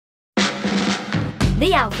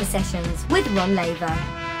The Alpha Sessions with Ron Laver.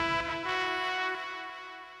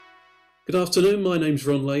 Good afternoon, my name's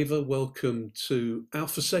Ron Laver. Welcome to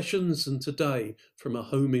Alpha Sessions, and today from a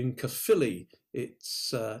home in Caerphilly,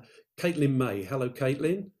 it's Caitlin Mae. Hello,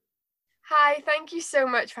 Caitlin. Hi, thank you so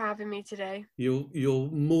much for having me today. You're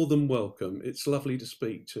more than welcome. It's lovely to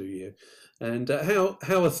speak to you. And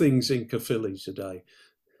how are things in Caerphilly today?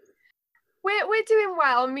 We're doing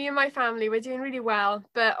well. Me and my family, we're doing really well.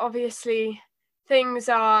 But obviously, things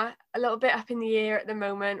are a little bit up in the air at the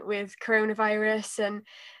moment with coronavirus and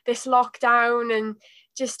this lockdown and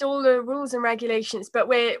just all the rules and regulations. But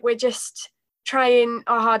we're just trying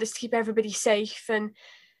our hardest to keep everybody safe, and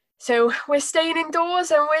so we're staying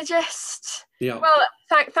indoors and we're just well.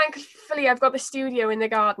 Thankfully, I've got the studio in the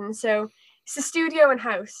garden, so it's a studio and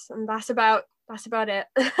house, and that's about it.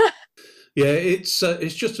 Yeah, it's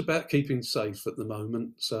just about keeping safe at the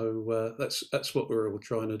moment. So that's what we're all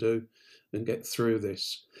trying to do and get through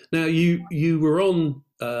this. Now, you were on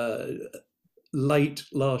late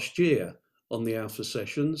last year on the Alpha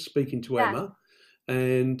Sessions, speaking to Emma,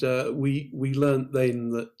 and we learnt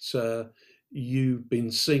then that you've been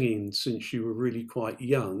singing since you were really quite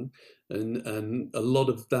young, and a lot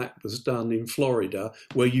of that was done in Florida,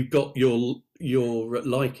 where you got your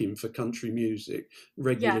liking for country music,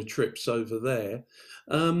 regular trips over there.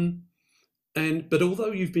 But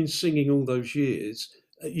although you've been singing all those years,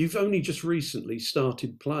 you've only just recently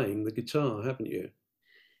started playing the guitar, haven't you?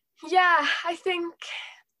 Yeah, I think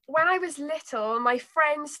when I was little, my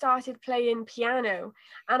friends started playing piano,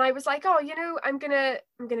 and I was like, oh, I'm gonna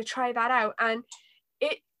try that out, and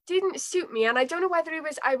it didn't suit me. And I don't know whether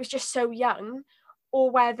I was just so young,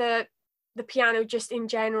 or whether the piano just in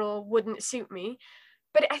general wouldn't suit me.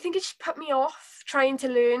 But I think it just put me off trying to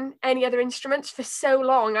learn any other instruments for so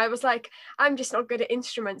long. I was like, I'm just not good at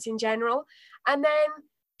instruments in general. And then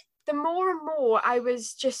the more and more I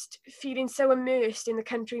was just feeling so immersed in the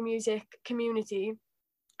country music community,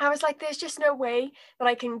 I was like, there's just no way that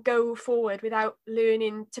I can go forward without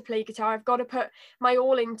learning to play guitar. I've got to put my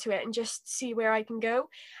all into it and just see where I can go.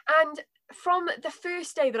 And from the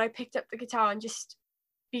first day that I picked up the guitar and just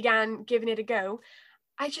began giving it a go,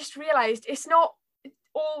 I just realized it's not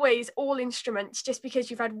always all instruments just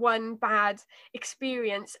because you've had one bad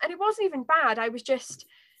experience. And it wasn't even bad. I was just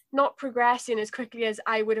not progressing as quickly as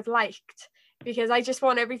I would have liked, because I just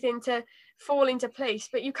want everything to fall into place.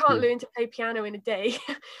 But you can't learn to play piano in a day.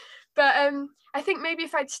 But I think maybe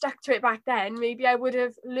if I'd stuck to it back then, maybe I would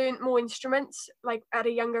have learned more instruments like at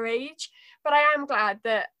a younger age. But I am glad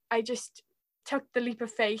that I just took the leap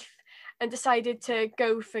of faith and decided to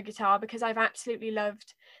go for guitar, because I've absolutely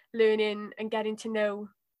loved learning and getting to know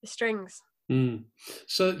the strings.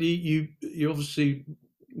 So you obviously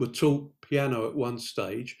were taught piano at one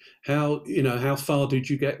stage. How far did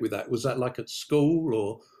you get with that? Was that like at school,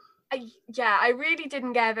 or? I really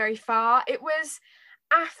didn't get very far. It was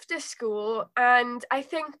after school, and I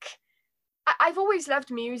think I've always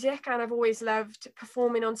loved music, and I've always loved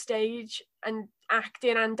performing on stage and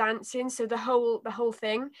acting and dancing, so the whole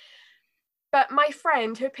thing. But my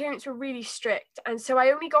friend, her parents were really strict, and so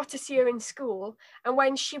I only got to see her in school. And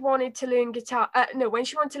when she wanted to learn when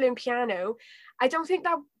she wanted to learn piano, I don't think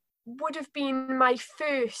that would have been my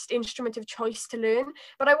first instrument of choice to learn,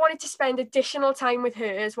 but I wanted to spend additional time with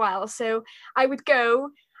her as well. So I would go,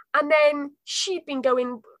 and then she'd been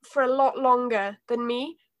going for a lot longer than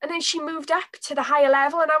me. And then she moved up to the higher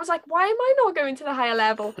level, and I was like, why am I not going to the higher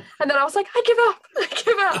level? And then I was like, I give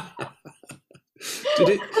up.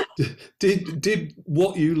 Did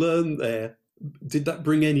what you learned there, did that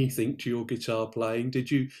bring anything to your guitar playing? Did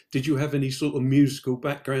you have any sort of musical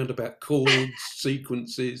background about chords,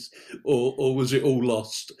 sequences, or was it all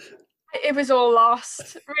lost? It was all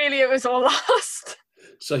lost. Really, it was all lost.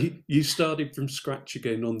 So you started from scratch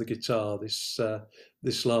again on the guitar this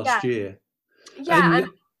last year. Yeah.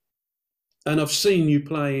 And I've seen you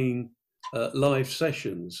playing live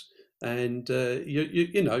sessions, and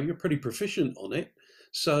you're pretty proficient on it.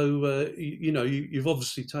 So you've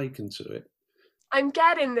obviously taken to it. I'm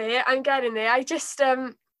getting there. I just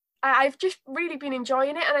I've just really been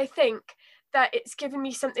enjoying it, and I think that it's given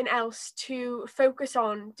me something else to focus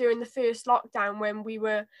on during the first lockdown, when we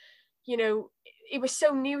were, it was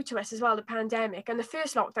so new to us as well, the pandemic, and the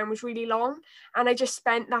first lockdown was really long, and I just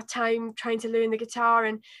spent that time trying to learn the guitar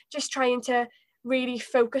and just trying to really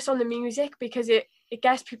focus on the music, because it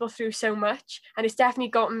gets people through so much, and it's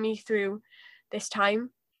definitely gotten me through this time.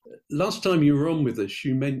 Last time you were on with us,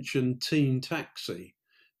 you mentioned Teen Taxi,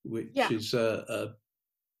 which is a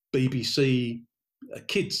BBC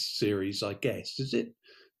kids series, I guess, is it?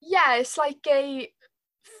 Yeah, it's like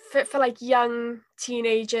for like young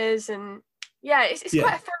teenagers, and Yeah, it's Yeah,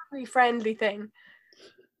 quite a family friendly thing.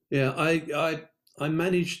 yeah. I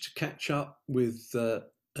managed to catch up with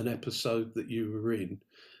an episode that you were in,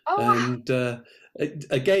 Oh wow. and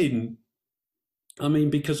again, I mean,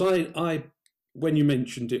 because I when you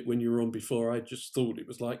mentioned it when you were on before, I just thought it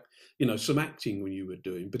was like, some acting when you were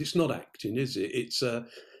doing, but it's not acting, is it? It's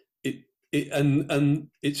it. And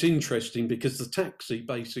it's interesting because the taxi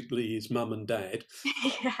basically is mum and dad,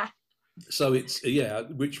 Yeah. so it's,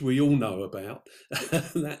 which we all know about,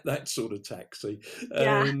 that sort of taxi,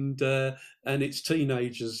 Yeah. and it's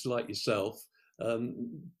teenagers like yourself,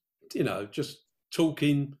 um, just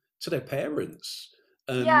talking to their parents,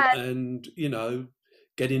 Yeah. and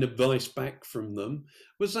getting advice back from them.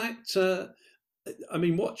 Was that? I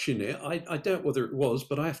mean, watching it, I doubt whether it was,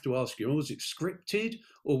 but I have to ask you: was it scripted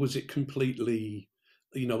or was it completely,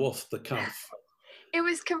 off the cuff? It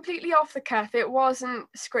was completely off the cuff. It wasn't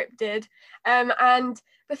scripted. And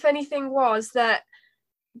the funny thing was that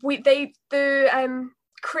the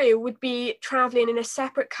crew would be traveling in a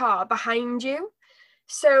separate car behind you.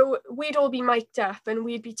 So we'd all be mic'd up and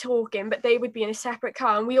we'd be talking, but they would be in a separate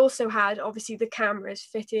car. And we also had obviously the cameras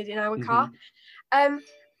fitted in our car. Hmm.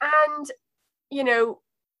 And you know,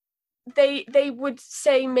 they would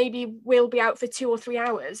say maybe we'll be out for 2 or 3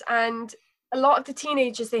 hours, and a lot of the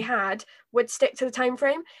teenagers they had would stick to the time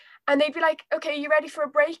frame, and they'd be like, okay, you ready for a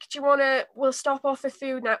break? Do you want to, we'll stop off for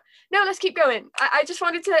food now. No, let's keep going. I just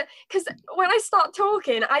wanted to, because when I start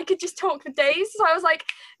talking I could just talk for days, so I was like,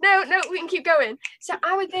 no, we can keep going. So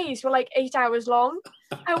our days were like 8 hours long,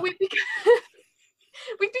 and we'd be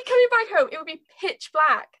coming back home, it would be pitch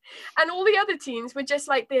black, and all the other teams were just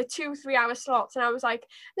like their 2-3 hour slots, and I was like,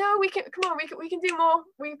 no, we can, come on, we can do more,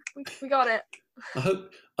 we got it.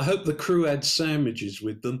 I hope the crew had sandwiches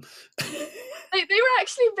with them. They were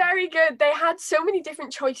actually very good. They had so many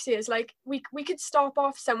different choices, like we could stop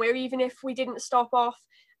off somewhere even if we didn't stop off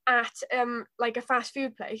at like a fast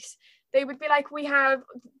food place. They would be like, we have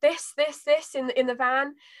this in the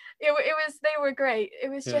van. It was, they were great. It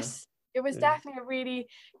was Yeah, just, it was yeah, definitely a really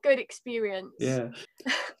good experience. yeah.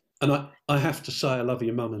 And I have to say, I love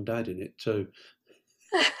your mum and dad in it too.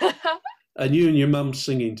 And you and your mum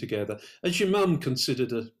singing together. Has your mum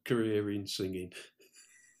considered a career in singing?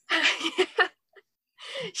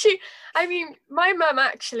 She, I mean, my mum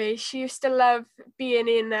actually, she used to love being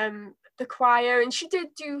in the choir, and she did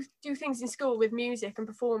do things in school with music and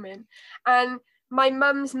performing. And my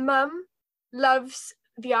mum's mum loves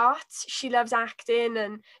the arts. She loves acting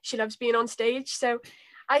and she loves being on stage. So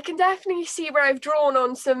I can definitely see where I've drawn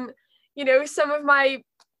on some, some of my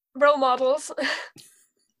role models.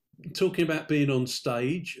 Talking about being on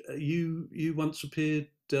stage, you once appeared,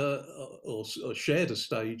 or shared a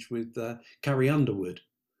stage with Carrie Underwood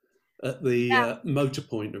at the Yeah.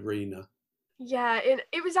 Motorpoint Arena. Yeah, and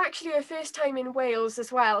it was actually her first time in Wales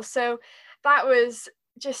as well. So that was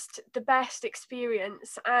just the best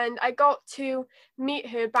experience. And I got to meet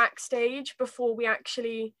her backstage before we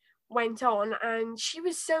actually went on. And she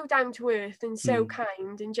was so down to earth and so Mm.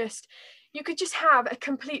 kind, and just, you could just have a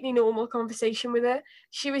completely normal conversation with her.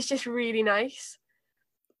 She was just really nice.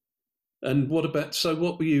 And what about, so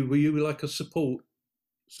what were you? Were you like a support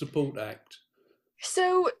act?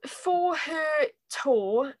 So for her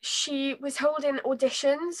tour, she was holding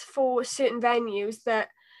auditions for certain venues that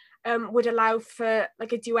would allow for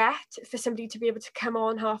like a duet, for somebody to be able to come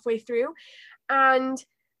on halfway through. And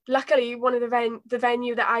luckily, one of the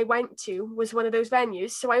venue that I went to was one of those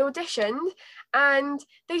venues. So I auditioned, and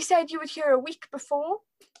they said you would hear a week before,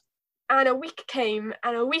 and a week came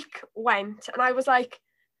and a week went, and I was like,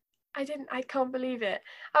 I can't believe it.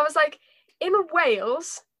 I was like, in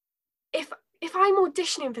Wales, if I'm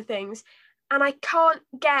auditioning for things and I can't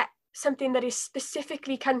get something that is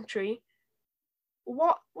specifically country,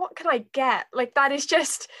 what can I get? Like, that is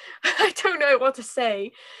just, I don't know what to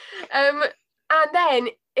say. And then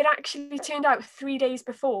it actually turned out 3 days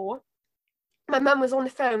before, my mum was on the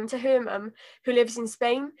phone to her mum who lives in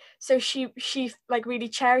Spain, so she like really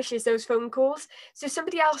cherishes those phone calls. So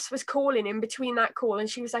somebody else was calling in between that call, and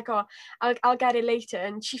she was like, oh, I'll get it later.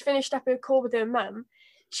 And she finished up her call with her mum.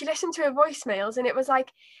 She listened to her voicemails, and it was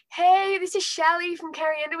like, hey, this is Shelley from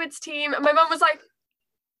Carrie Underwood's team. And my mum was like,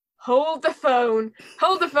 hold the phone.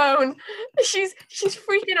 She's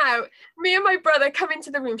freaking out. Me and my brother come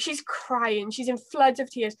into the room. She's crying. She's in floods of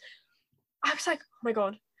tears. I was like, oh my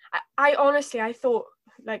God. I honestly, I thought,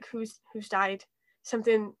 like, who's died?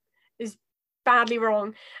 Something is badly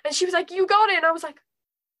wrong. And she was like, you got it. And I was like,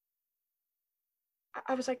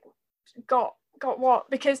 got what?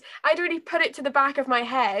 Because I'd already put it to the back of my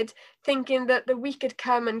head, thinking that the week had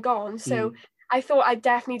come and gone. So I thought I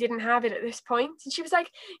definitely didn't have it at this point. And she was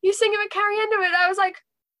like, "You singing with Carrie Underwood?" I was like,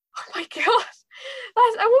 "Oh my God,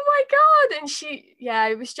 oh my God." And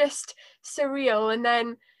it was just surreal. And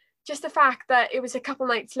then just the fact that it was a couple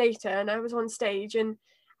nights later and I was on stage, and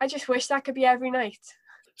I just wish that could be every night.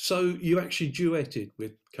 So you actually duetted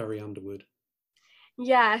with Carrie Underwood?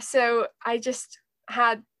 Yeah, so I just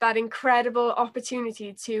had that incredible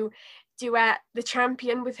opportunity to duet The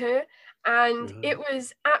Champion with her, and it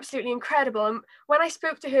was absolutely incredible. And when I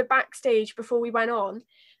spoke to her backstage before we went on,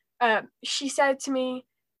 she said to me,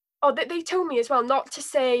 they told me as well not to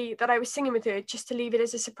say that I was singing with her, just to leave it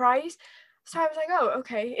as a surprise. So I was like, oh,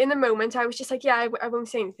 okay. In the moment, I was just like, yeah, I won't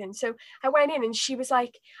say anything. So I went in and she was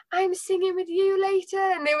like, "I'm singing with you later."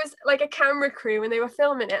 And there was like a camera crew and they were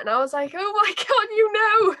filming it. And I was like, oh my God, you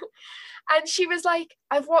know. And she was like,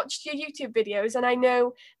 "I've watched your YouTube videos and I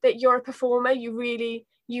know that you're a performer. You really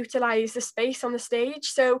utilize the space on the stage."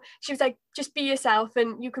 So she was like, "Just be yourself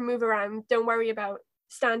and you can move around. Don't worry about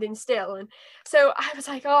standing still." And so I was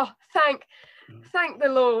like, oh, thank the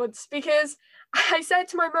Lords, because I said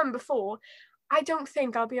to my mum before, I don't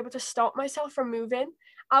think I'll be able to stop myself from moving.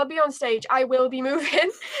 I'll be on stage, I will be moving.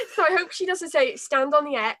 So I hope she doesn't say stand on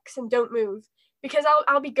the X and don't move, because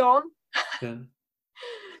I'll be gone. Yeah.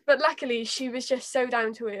 But luckily she was just so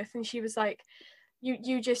down to earth, and she was like,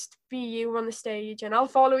 you just be you on the stage and I'll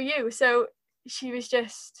follow you. So she was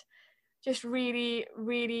just really,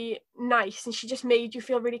 really nice, and she just made you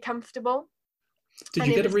feel really comfortable. Did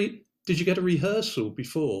you get a rehearsal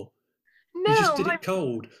before? No, you just did it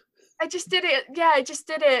cold. I just did it. Yeah, I just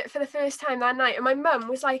did it for the first time that night. And my mum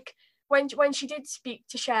was like, when she did speak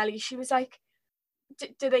to Shelley, she was like,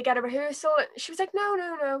 "Did they get a rehearsal?" And she was like, "No,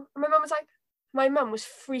 no, no." And my mum was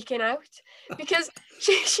freaking out because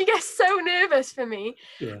she gets so nervous for me.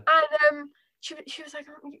 Yeah. And she was like,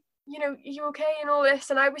 "Oh, you know, you okay?" and all this.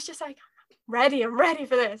 And I was just like, I'm ready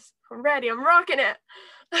for this. I'm ready. I'm rocking it.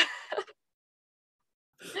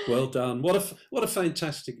 Well done. What a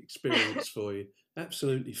fantastic experience for you.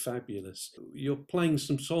 Absolutely fabulous. You're playing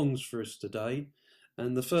some songs for us today,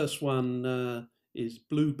 and the first one is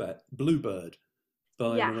Bluebird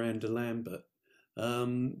by Miranda Lambert.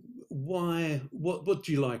 What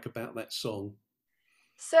do you like about that song?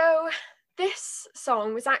 So this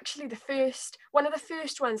song was actually one of the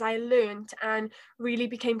first ones I learned and really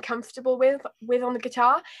became comfortable with on the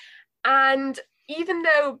guitar. And even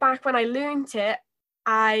though back when I learned it,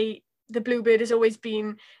 the Bluebird has always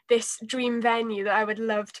been this dream venue that I would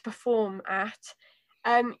love to perform at.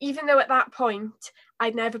 Even though at that point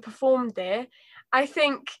I'd never performed there, I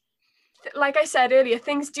think, like I said earlier,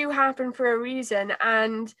 things do happen for a reason.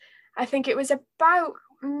 And I think it was about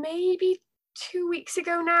maybe 2 weeks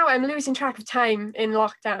ago now, I'm losing track of time in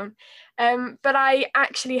lockdown, but I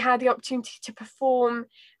actually had the opportunity to perform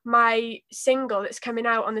my single that's coming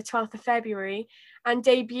out on the 12th of February and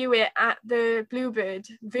debut it at the Bluebird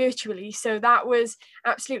virtually. So that was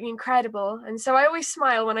absolutely incredible. And so I always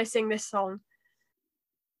smile when I sing this song.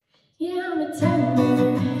 Yeah, I'm a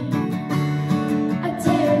tender. I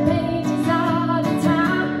tear pages all the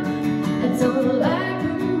time. I don't like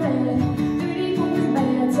moving. 34 was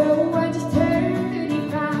bad, so I just turned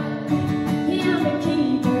 35. Yeah, I'm a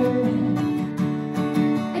keeper.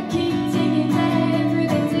 I keep taking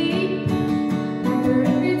everything deep. After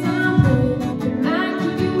every time I might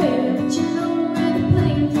keep you waiting, but you know where the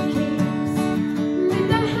plane keeps. But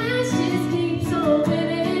the hash just keeps on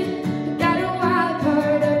winning. I got a wild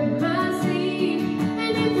card up my sleeve,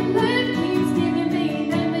 and if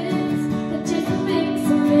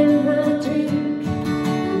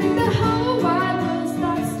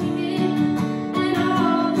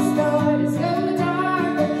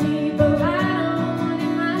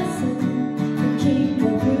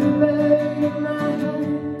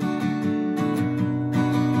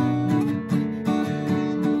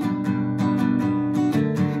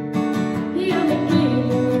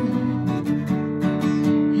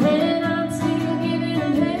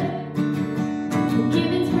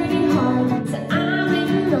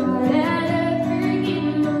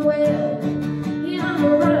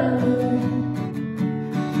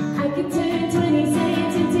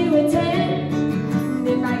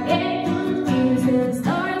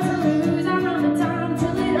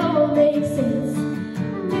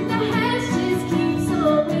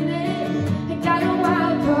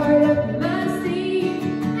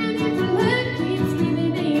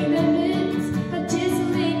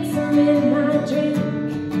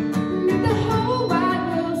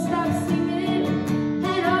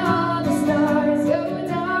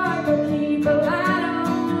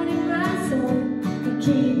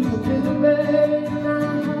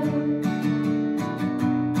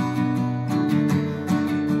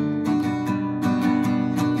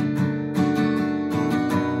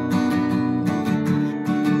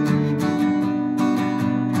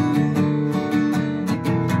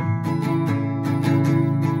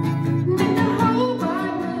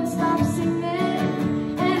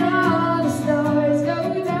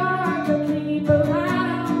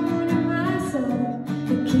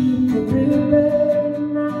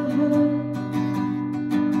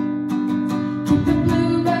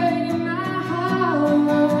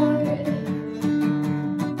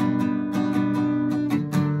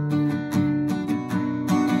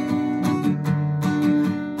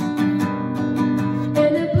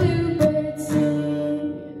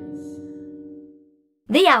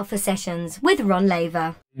Alpha Sessions with Ron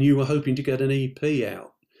Laver. You were hoping to get an EP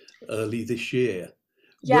out early this year.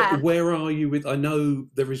 Yeah. Where are you with? I know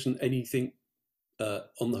there isn't anything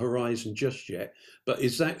on the horizon just yet, but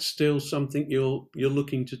is that still something you're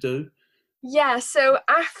looking to do? Yeah, so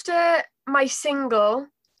after my single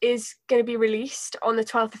is going to be released on the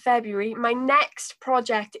 12th of February, my next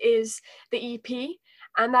project is the EP,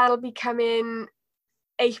 and that'll be coming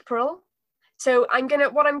April. So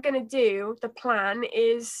what I'm gonna do, the plan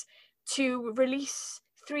is to release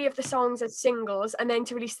 3 of the songs as singles, and then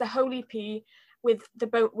to release the whole EP with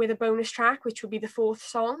a bonus track, which would be the 4th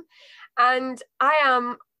song. And I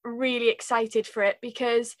am really excited for it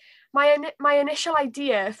because my initial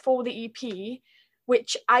idea for the EP,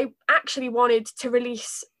 which I actually wanted to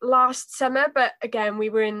release last summer, but again we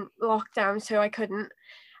were in lockdown, so I couldn't,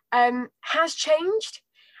 has changed.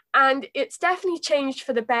 And it's definitely changed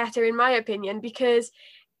for the better, in my opinion, because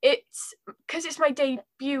it's my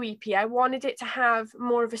debut EP. I wanted it to have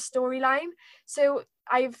more of a storyline. So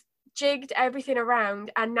I've jigged everything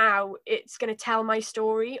around, and now it's going to tell my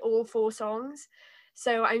story, all 4 songs.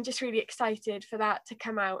 So I'm just really excited for that to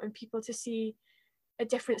come out and people to see a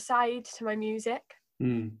different side to my music.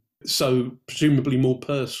 So presumably more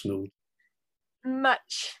personal.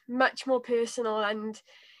 Much more personal. And,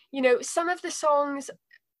 you know, some of the songs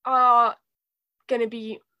are going to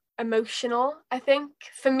be emotional, I think,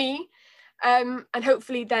 for me. And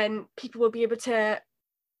hopefully then people will be able to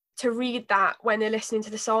read that when they're listening to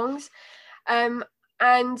the songs. And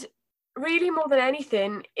really, more than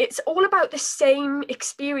anything, it's all about the same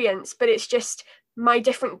experience, but it's just my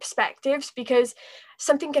different perspectives, because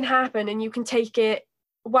something can happen and you can take it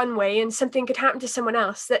one way, and something could happen to someone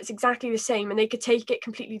else that's exactly the same and they could take it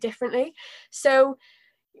completely differently. So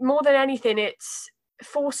more than anything, it's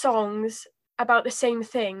 4 songs about the same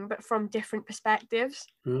thing but from different perspectives.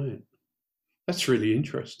 Right. That's really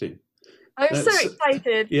interesting. So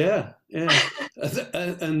excited. Yeah.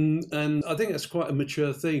 and I think that's quite a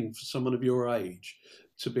mature thing for someone of your age,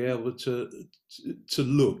 to be able to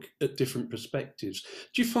look at different perspectives.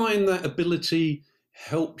 Do you find that ability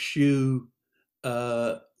helps you,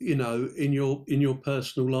 you know, in your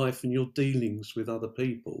personal life and your dealings with other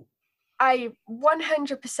people? I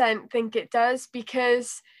 100% think it does,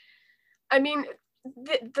 because I mean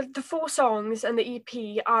the 4 songs and the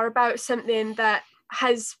EP are about something that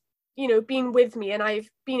has, you know, been with me and I've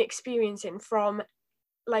been experiencing from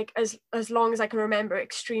like as long as I can remember,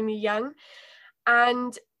 extremely young.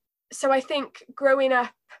 And so I think growing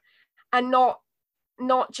up and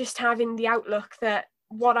not just having the outlook that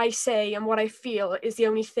what I say and what I feel is the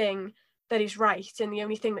only thing that is right and the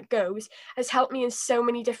only thing that goes, has helped me in so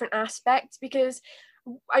many different aspects. Because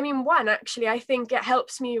I mean, one, actually, I think it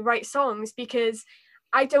helps me write songs because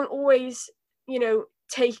I don't always, you know,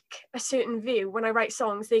 take a certain view when I write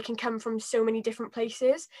songs. They can come from so many different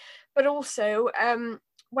places. But also,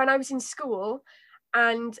 when I was in school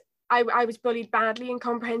and I was bullied badly in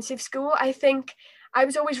comprehensive school, I think I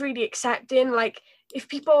was always really accepting. Like, if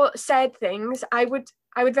people said things, I would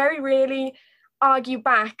very rarely argue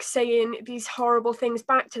back saying these horrible things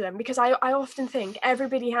back to them, because I often think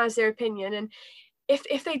everybody has their opinion, and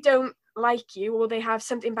if they don't like you or they have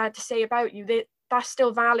something bad to say about you, that's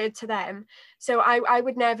still valid to them. So I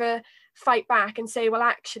would never fight back and say, well,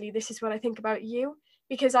 actually, this is what I think about you,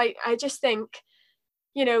 because I just think,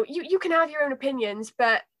 you know, you can have your own opinions,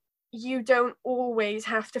 but you don't always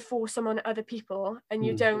have to force them on other people, and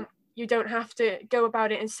you don't have to go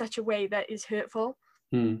about it in such a way that is hurtful.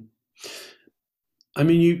 I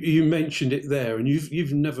mean, you mentioned it there, and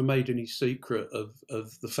you've never made any secret of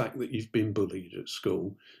the fact that you've been bullied at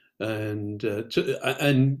school, and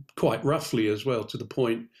quite roughly as well, to the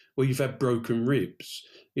point where you've had broken ribs.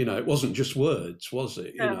 You know, it wasn't just words, was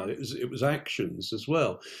it? You know, it was actions as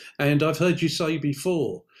well. And I've heard you say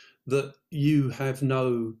before that you have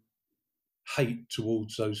no hate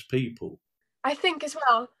towards those people. I think as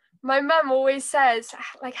well, my mum always says,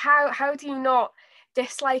 like, how do you not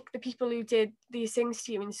dislike the people who did these things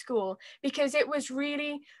to you in school? Because it was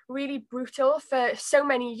really, really brutal for so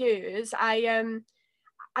many years.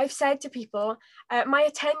 I've said to people, my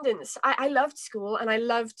attendance, I loved school and I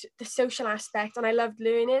loved the social aspect and I loved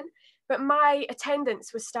learning, but my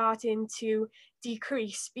attendance was starting to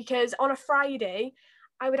decrease, because on a Friday,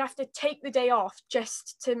 I would have to take the day off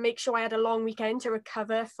just to make sure I had a long weekend to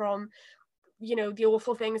recover from, you know, the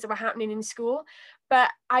awful things that were happening in school.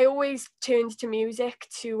 But I always turned to music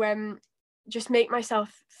to just make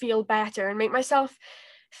myself feel better and make myself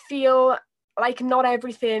feel like not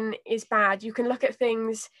everything is bad. You can look at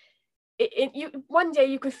things, one day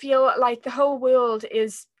you could feel like the whole world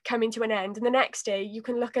is coming to an end, and the next day you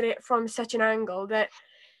can look at it from such an angle that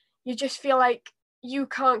you just feel like you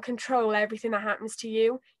can't control everything that happens to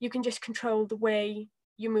you. You can just control the way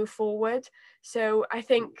you move forward. So I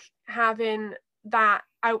think having that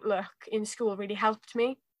outlook in school really helped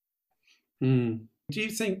me. Do you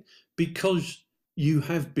think because you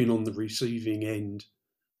have been on the receiving end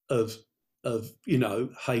of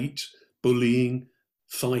hate, bullying,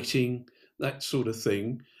 fighting, that sort of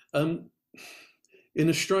thing, in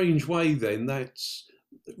a strange way, then that's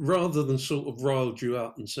rather than sort of riled you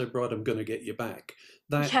up and said, right, I'm going to get you back,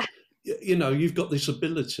 that you've got this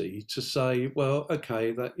ability to say, well,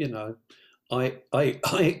 okay, that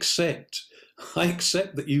I accept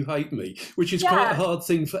that you hate me, which is quite a hard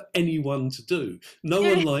thing for anyone to do. No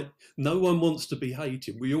one wants to be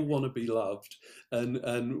hated. We all want to be loved,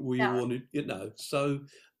 and we all want to, So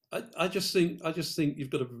I just think you've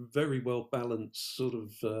got a very well balanced sort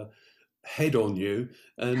of head on you,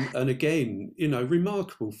 and again,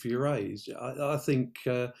 remarkable for your age. I think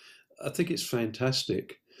it's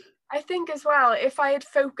fantastic. I think as well, if I had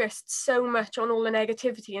focused so much on all the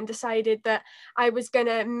negativity and decided that I was going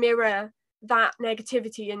to mirror that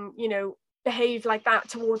negativity and, behave like that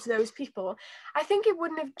towards those people, I think it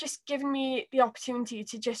wouldn't have just given me the opportunity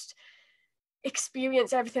to just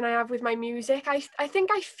experience everything I have with my music. I think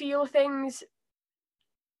I feel things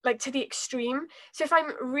like to the extreme. So if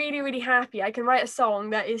I'm really, really happy, I can write a song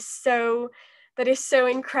that is so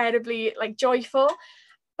incredibly like joyful.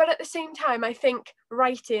 But at the same time, I think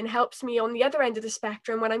writing helps me on the other end of the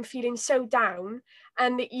spectrum when I'm feeling so down.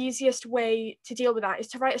 And the easiest way to deal with that is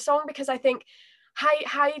to write a song, because I think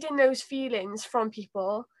hiding those feelings from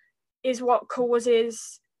people is what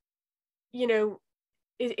causes,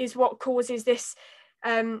 is what causes this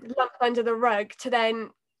lump under the rug to then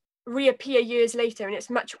reappear years later, and it's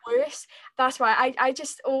much worse. That's why I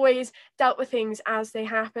just always dealt with things as they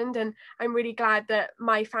happened, and I'm really glad that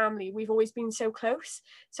my family, we've always been so close,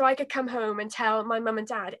 so I could come home and tell my mum and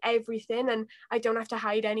dad everything, and I don't have to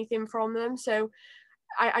hide anything from them. So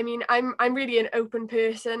I mean, I'm really an open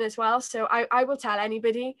person as well, so I will tell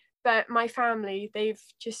anybody, but my family, they've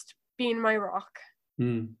just been my rock.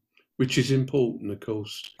 Which is important, of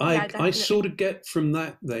course. I sort of get from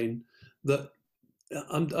that then that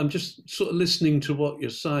I'm just sort of listening to what you're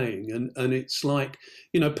saying, and it's like,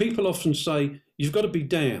 people often say you've got to be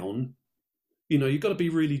down, you've got to be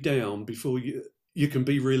really down before you can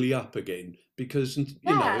be really up again, because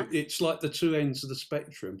it's like the two ends of the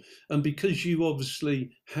spectrum. And because you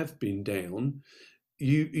obviously have been down,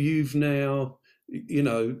 you've now,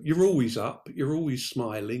 you're always up, you're always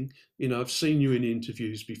smiling. I've seen you in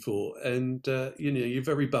interviews before, and you're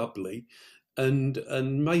very bubbly, and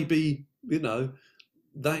maybe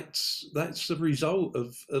that's the result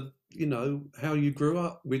of how you grew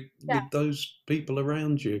up with those people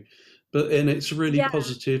around you, and it's really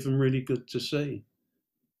positive and really good to see.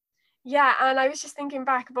 Yeah, and I was just thinking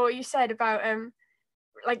back about what you said about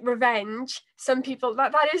like revenge. Some people,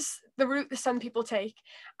 that is the route that some people take,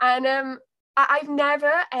 and I've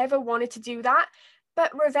never ever wanted to do that.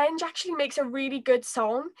 But revenge actually makes a really good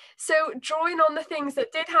song. So drawing on the things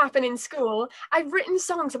that did happen in school, I've written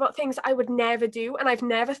songs about things I would never do and I've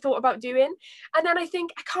never thought about doing. And then I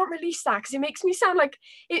think I can't release that because it makes me sound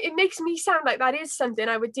like that is something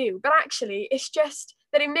I would do. But actually, it's just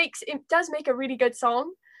that it does make a really good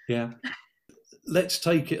song. Yeah. Let's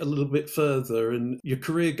take it a little bit further, and your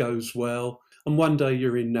career goes well. And one day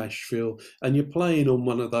you're in Nashville and you're playing on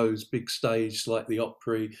one of those big stages like the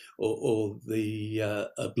Opry or the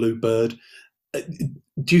Bluebird.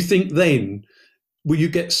 Do you think then, will you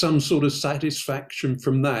get some sort of satisfaction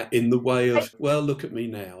from that in the way of, well, look at me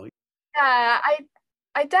now? Yeah,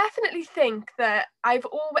 I definitely think that I've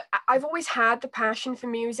always had the passion for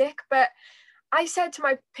music, but I said to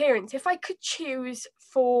my parents, if I could choose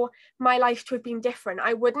for my life to have been different,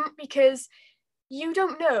 I wouldn't, because you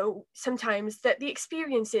don't know sometimes that the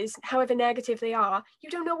experiences, however negative they are, you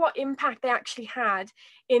don't know what impact they actually had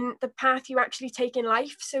in the path you actually take in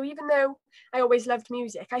life. So even though I always loved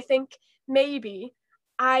music, I think maybe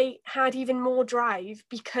I had even more drive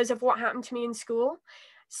because of what happened to me in school.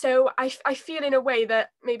 So I feel in a way that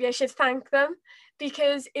maybe I should thank them,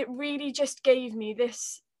 because it really just gave me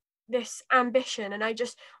this ambition, and I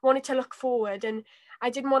just wanted to look forward, and I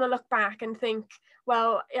didn't want to look back and think,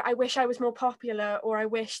 well, I wish I was more popular, or I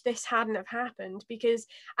wish this hadn't have happened, because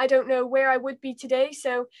I don't know where I would be today.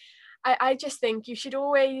 So I just think you should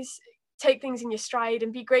always take things in your stride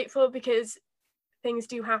and be grateful, because things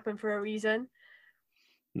do happen for a reason.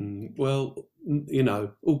 Well,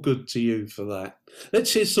 all good to you for that.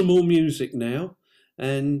 Let's hear some more music now.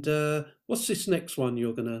 And what's this next one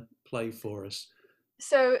you're going to play for us?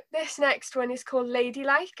 So this next one is called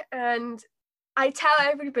Ladylike, and I tell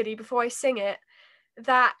everybody before I sing it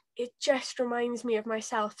that it just reminds me of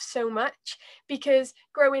myself so much, because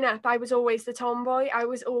growing up I was always the tomboy. I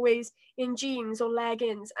was always in jeans or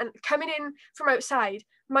leggings, and coming in from outside,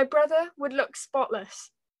 my brother would look spotless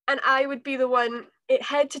and I would be the one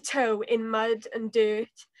head to toe in mud and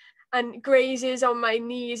dirt and grazes on my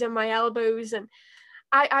knees and my elbows, and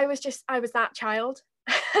I was that child.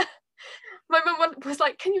 My mum was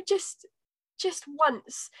like, can you just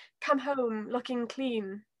once come home looking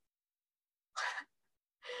clean?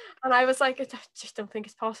 And I was like, I just don't think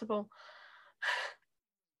it's possible.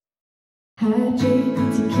 I drink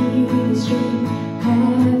tequila straight,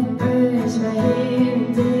 have brushed my hair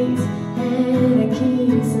in days, and I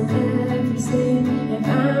kiss on every state. If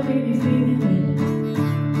I'm really feeling it,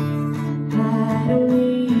 I don't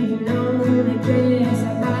even know the dress. I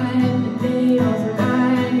buy the nails and I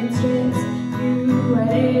get stressed. You are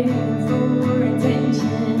there for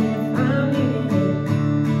attention. If I'm feeling it,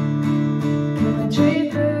 come on,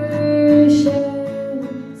 triple shell,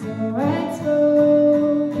 so I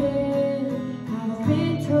smoke it. I've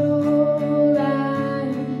been told I'm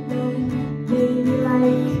not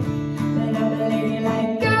ladylike, but I'm a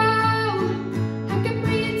ladylike girl. I can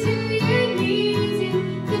bring you to your knees and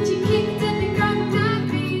get you kicked at the ground, not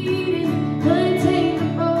beating.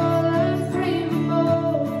 Untamable,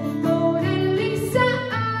 unframeable, Mona Lisa.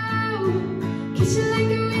 Oh, kiss you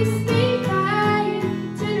like a whiskey fire,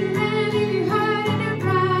 turn around, leave your heart in a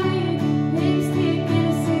riot. Lipstick and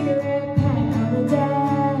a cigarette pack on the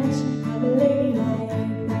dash. I'm a lady like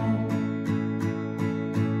that.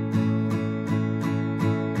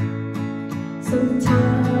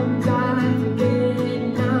 Sometimes I forget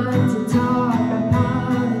not to talk about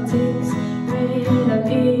politics when I'm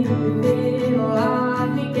in the middle of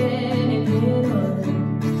me getting hit on.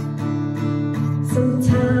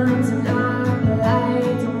 Sometimes I'm not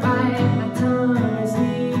polite, don't bite my tongue or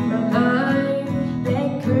speak my mind.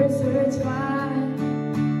 That curse hurts wide,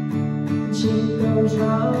 and shit goes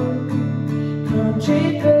wrong.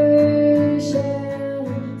 Controversial,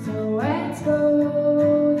 so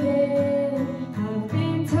outspoken. I've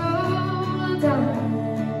been told I'm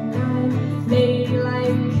not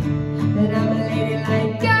ladylike, but I'm a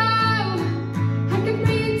ladylike girl. I can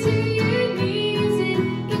bring you to your knees and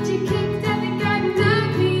get you kicked at the ground, not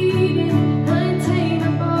beating.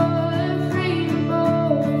 Untamable, unframeable,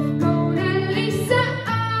 Mona Lisa.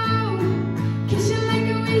 Oh, kiss you like a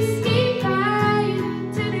whiskey fire,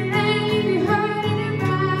 turn around, leave your heart in a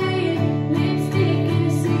riot. Lipstick and a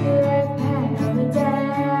cigarette pack on the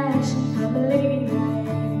dash. I'm a lady like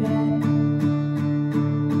that.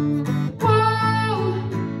 Whoa,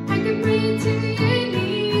 I can bring you to your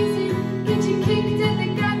knees and get you kicked at the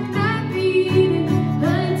ground, not beating.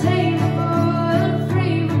 Untamable,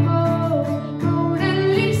 unframeable, Mona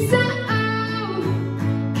Lisa. Oh,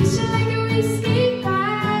 kiss you like a whiskey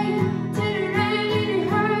fire, turn around, leave your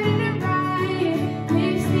heart in a riot.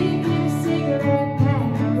 Lipstick and a cigarette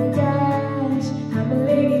pack on the dash. I'm a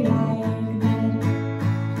lady like that.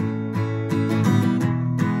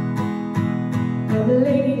 I'm a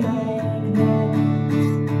lady like that.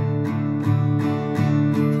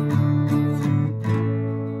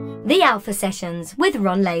 The Alpha Sessions with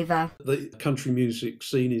Ron Laver. The country music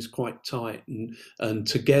scene is quite tight and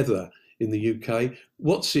together in the UK.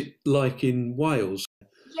 What's it like in Wales?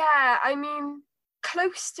 Yeah, I mean,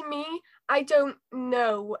 close to me, I don't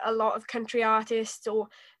know a lot of country artists or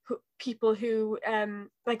people who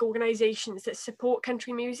like organisations that support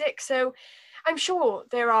country music. So I'm sure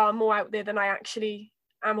there are more out there than I actually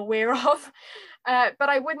am aware of. But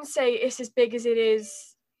I wouldn't say it's as big as it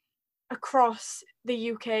is across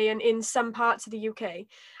the UK and in some parts of the UK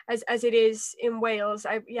as it is in Wales.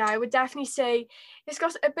 I would definitely say it's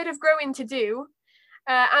got a bit of growing to do.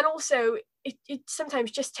 And also it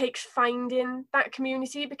sometimes just takes finding that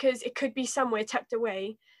community, because it could be somewhere tucked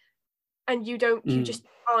away and you just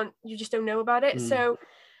don't know about it. So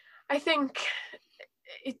I think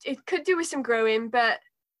it could do with some growing, but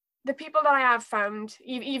the people that I have found,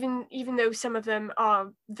 even though some of them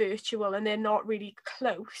are virtual and they're not really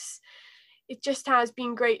close, it just has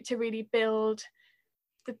been great to really build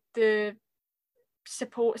the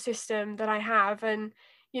support system that I have. And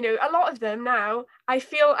you know, a lot of them now, I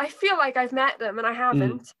feel like I've met them and I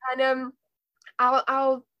haven't. And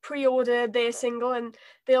I'll pre-order their single and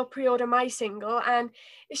they'll pre-order my single, and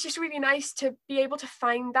it's just really nice to be able to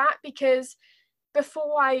find that, because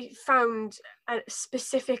before I found a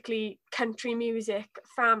specifically country music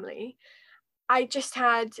family, I just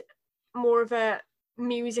had more of a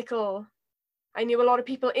musical. I knew a lot of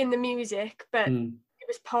people in the music, but it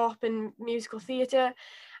was pop and musical theatre,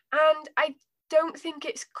 and I don't think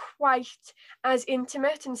it's quite as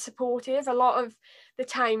intimate and supportive. A lot of the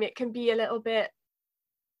time it can be a little bit,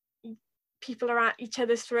 people are at each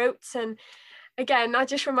other's throats, and again, that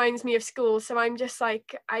just reminds me of school. So I'm just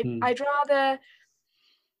like, I'd rather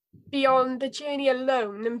be on the journey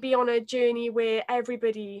alone than be on a journey where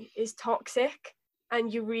everybody is toxic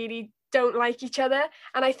and you really don't like each other.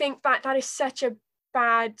 And I think that is such a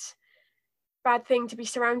bad thing to be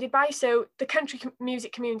surrounded by. So the country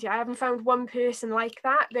music community, I haven't found one person like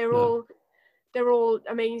that. They're all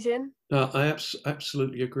amazing. No, I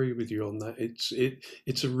absolutely agree with you on that.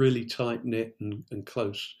 It's a really tight knit and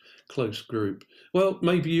close group. Well,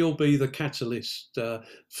 maybe you'll be the catalyst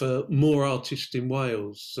for more artists in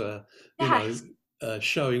Wales, Yes.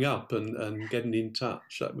 showing up and getting in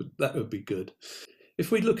touch. That would be good. If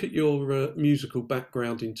we look at your musical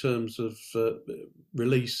background in terms of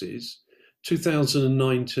releases,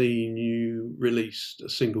 2019 you released a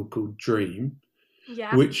single called Dream,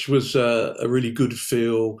 Yeah. which was a really good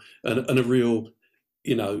feel and a real,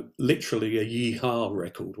 literally a yeehaw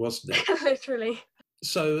record, wasn't it? Literally.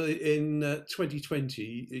 So in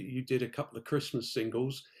 2020, you did a couple of Christmas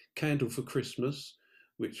singles, Candle for Christmas,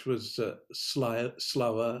 which was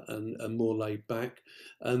slower and more laid back.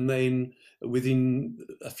 And then within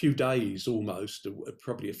a few days, almost,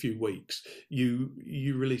 probably a few weeks, you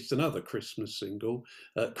released another Christmas single,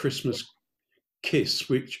 Christmas Kiss,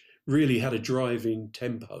 which really had a driving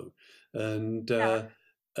tempo and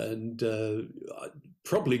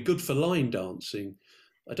probably good for line dancing.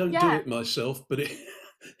 I don't do it myself, but Me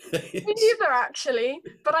neither, actually,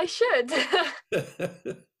 but I should.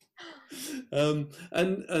 And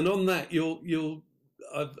on that,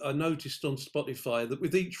 I noticed on Spotify that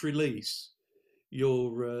with each release,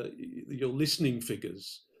 your listening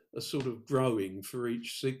figures are sort of growing for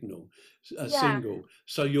each single.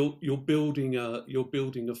 So you're building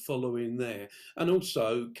a following there, and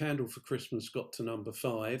also Candle for Christmas got to number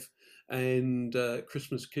 5, and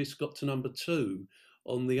Christmas Kiss got to number 2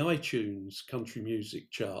 on the iTunes country music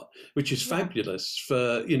chart, which is fabulous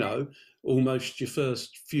for almost your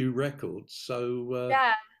first few records. So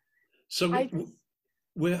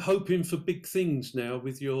we're hoping for big things now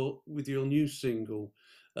with your new single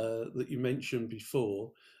that you mentioned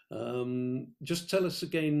before. Just tell us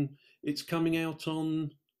again, it's coming out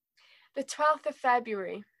on the 12th of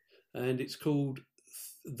February, and it's called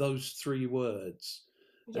Those Three Words.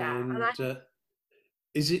 And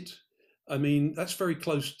is it, I mean, that's very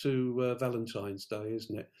close to Valentine's Day,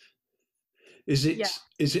 isn't it? Is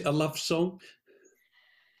it a love song?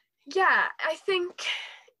 Yeah, I think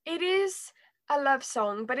it is a love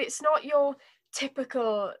song, but it's not your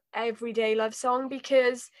typical everyday love song,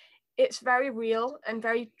 because it's very real and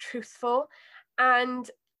very truthful. And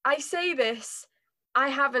I say this, I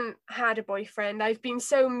haven't had a boyfriend. I've been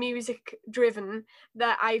so music driven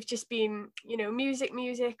that I've just been, music,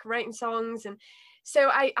 writing songs. And so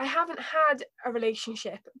I haven't had a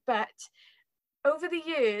relationship, but over the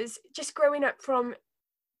years, just growing up from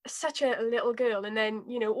such a little girl, and then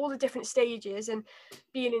all the different stages, and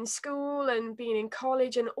being in school and being in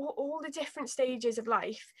college, and all the different stages of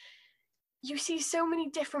life, you see so many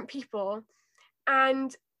different people,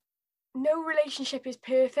 and no relationship is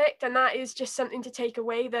perfect. And that is just something to take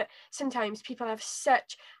away, that sometimes people have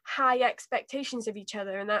such high expectations of each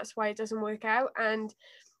other, and that's why it doesn't work out. And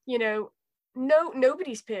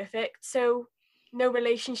nobody's perfect, so no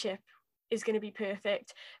relationship is going to be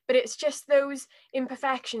perfect, but it's just those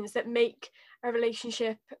imperfections that make a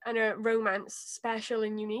relationship and a romance special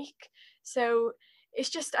and unique. So it's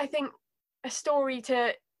just, I think, a story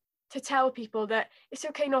to tell people that it's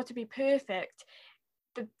okay not to be perfect.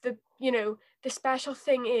 The special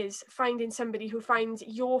thing is finding somebody who finds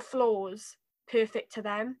your flaws perfect to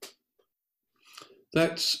them.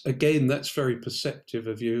 That's very perceptive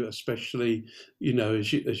of you, especially,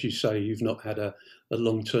 as you say, you've not had a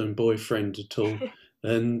long-term boyfriend at all.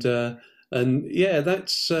 and yeah,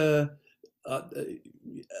 that's,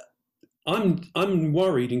 I'm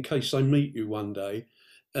worried in case I meet you one day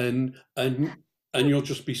and you'll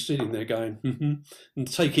just be sitting there going, and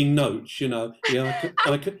taking notes,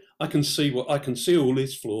 I can see all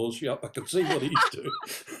his flaws. Yeah, I can see what he's doing.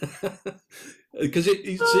 Because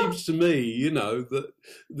it seems to me, that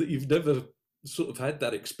you've never sort of had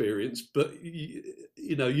that experience, but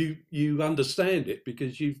you understand it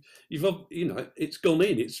because you've it's gone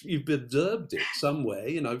in. You've observed it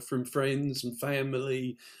somewhere, from friends and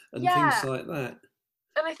family and things like that.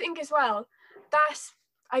 And I think as well,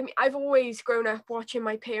 I've always grown up watching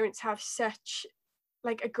my parents have such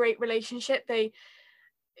like a great relationship. They,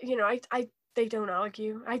 I they don't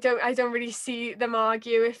argue. I don't really see them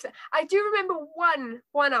argue. If I do remember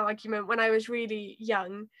one argument when I was really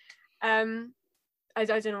young. I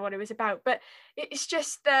don't know what it was about, but it's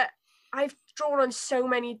just that I've drawn on so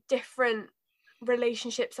many different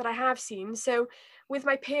relationships that I have seen. So with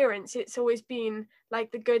my parents, it's always been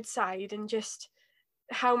like the good side and just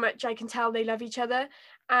how much I can tell they love each other.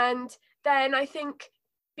 And then I think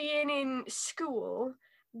being in school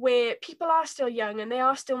where people are still young and they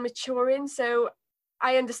are still maturing, so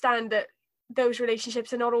I understand that those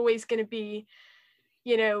relationships are not always going to be,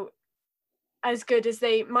 you know, as good as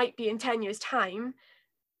they might be in 10 years' time.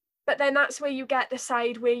 But then that's where you get the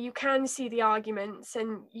side where you can see the arguments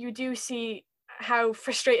and you do see how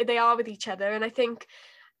frustrated they are with each other. And I think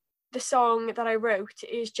the song that I wrote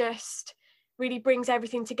is just really brings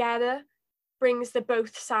everything together, brings the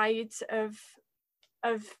both sides of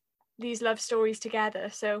these love stories together.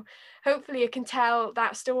 So hopefully it can tell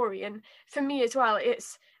that story. And for me as well,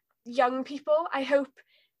 it's young people. I hope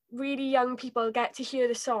really young people get to hear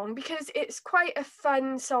the song because it's quite a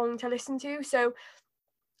fun song to listen to. So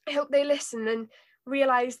I hope they listen and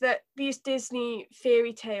realize that these Disney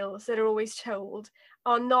fairy tales that are always told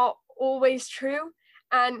are not always true.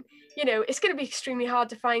 And, you know, it's going to be extremely hard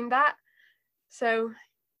to find that. So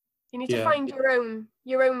you need to find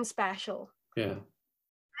your own special. Yeah.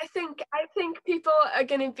 I think people are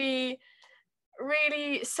going to be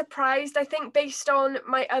really surprised, I think, based on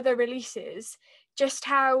my other releases, just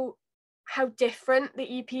how different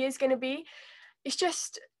the EP is going to be. It's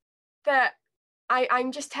just that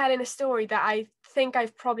I'm just telling a story that I think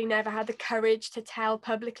I've probably never had the courage to tell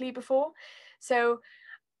publicly before. So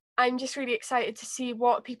I'm just really excited to see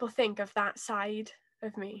what people think of that side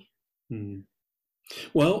of me.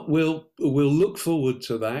 Well, we'll look forward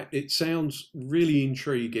to that. It sounds really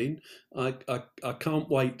intriguing. I can't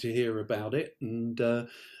wait to hear about it, and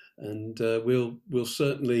we'll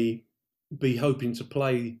certainly be hoping to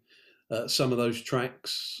play some of those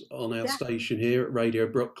tracks on our station here at Radio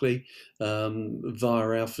Brockley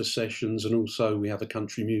via Alpha Sessions, and also we have a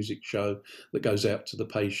country music show that goes out to the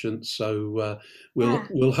patients. So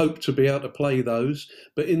we'll hope to be able to play those.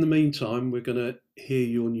 But in the meantime, we're going to hear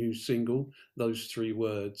your new single, Those Three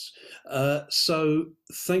Words. So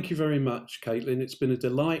thank you very much, Caitlin. It's been a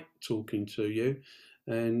delight talking to you.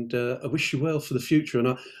 And I wish you well for the future.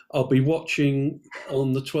 And I'll be watching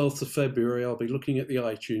on the 12th of February. I'll be looking at the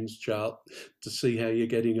iTunes chart to see how you're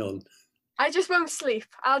getting on. I just won't sleep.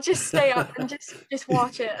 I'll just stay up and just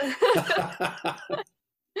watch it.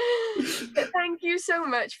 But thank you so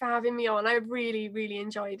much for having me on. I really, really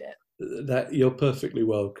enjoyed it. That you're perfectly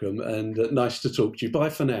welcome, and nice to talk to you. Bye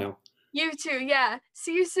for now. You too. Yeah.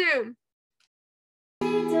 See you soon.